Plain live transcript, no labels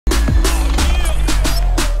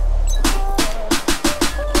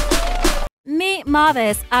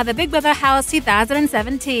Marvis at the Big Brother House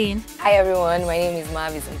 2017. Hi everyone, my name is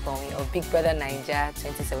Marvis of Big Brother Naija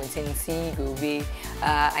 2017 C.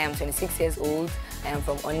 I am 26 years old. I am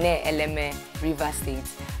from Owambe, Rivers State.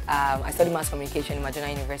 I studied mass communication in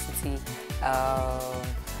Nigerian University.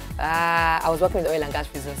 I was working with the Oil and Gas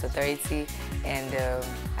Resources Authority, and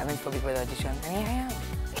I went for Big Brother audition, and here I am.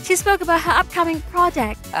 She spoke about her upcoming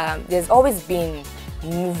project. There's always been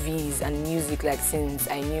movies and music since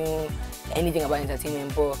I knew anything about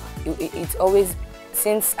entertainment, but it's always,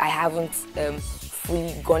 since I haven't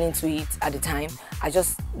fully gone into it at the time, I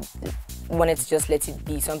just wanted to just let it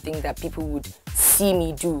be something that people would see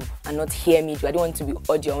me do and not hear me do. I don't want it to be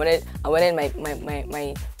audio. I wanted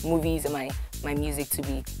my movies and my music to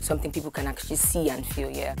be something people can actually see and feel,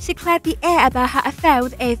 yeah. She cleared the air about her affair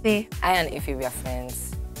with Efe. I and Efe, we are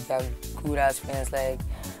friends. We are good as friends.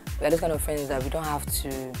 We are those kind of friends that we don't have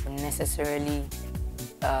to necessarily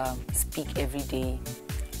speak every day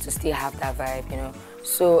to still have that vibe, you know.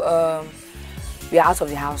 So we are out of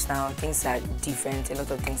the house now. Things are different. A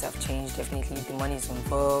lot of things have changed. Definitely, the money is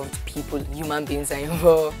involved. People, human beings are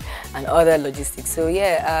involved, and other logistics. So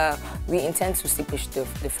yeah, we intend to still push the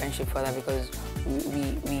friendship further because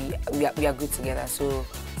we are good together. So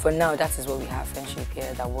for now, that is what we have, friendship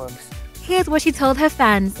here that works. Here's what she told her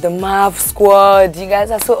fans. The Marv squad, you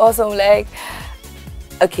guys are so awesome.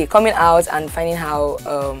 Okay, coming out and finding how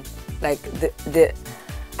I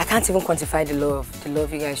can't even quantify the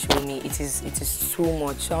love you guys show me. It is so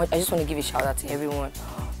much. So I just want to give a shout out to everyone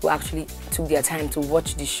who actually took their time to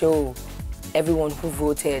watch the show. Everyone who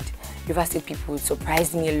voted. Rivers State people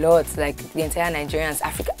surprised me a lot. The entire Nigerians,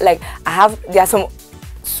 Africa. There are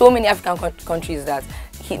so many African countries that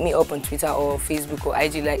hit me up on Twitter or Facebook or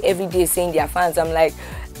IG every day saying they're fans. I'm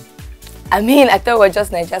I thought we were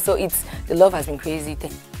just Nigeria. So the love has been crazy.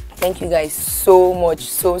 Thank you guys so much,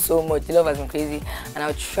 so much. The love has been crazy, and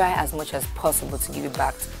I'll try as much as possible to give it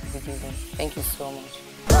back to the giving. Thank you so much.